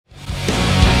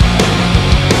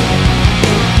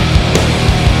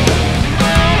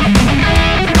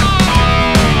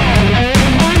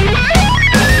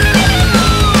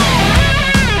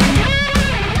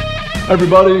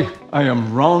Everybody, I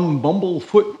am Ron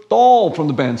Bumblefoot Thal from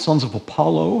the band Sons of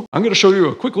Apollo. I'm going to show you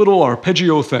a quick little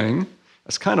arpeggio thing.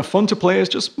 It's kind of fun to play. It's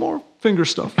just more finger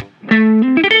stuff.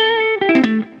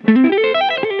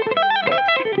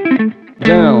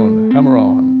 Down, hammer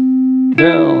on.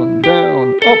 Down,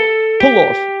 down, up, pull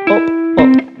off, up, up.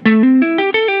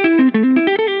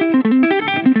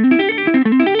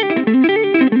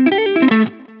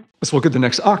 Let's look at the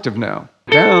next octave now.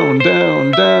 Down,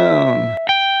 down, down.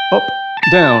 Up,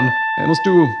 down, and let's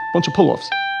do a bunch of pull-offs.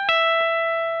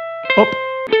 Up.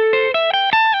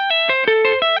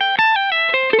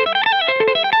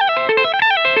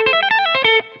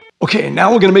 Okay,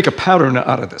 now we're gonna make a pattern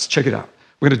out of this. Check it out.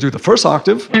 We're gonna do the first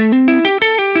octave, and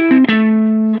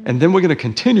then we're gonna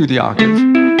continue the octave.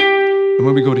 And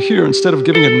when we go to here, instead of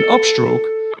giving it an upstroke,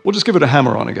 we'll just give it a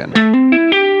hammer-on again. And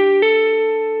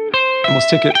let's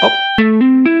take it up.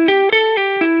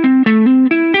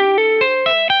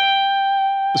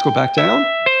 Let's go back down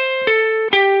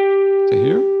to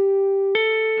here,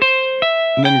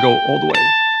 and then go all the way.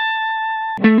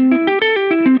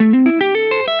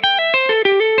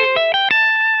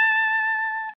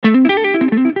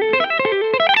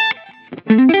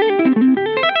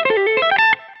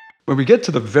 When we get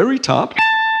to the very top,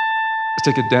 let's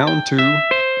take it down to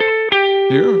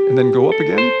here, and then go up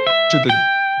again to the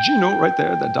G note right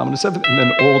there, that dominant seventh, and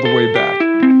then all the way back.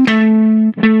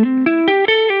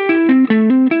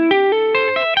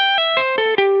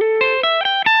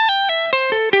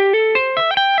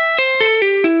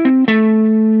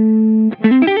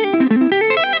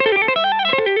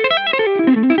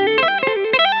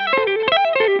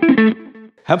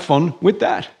 Have fun with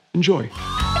that. Enjoy.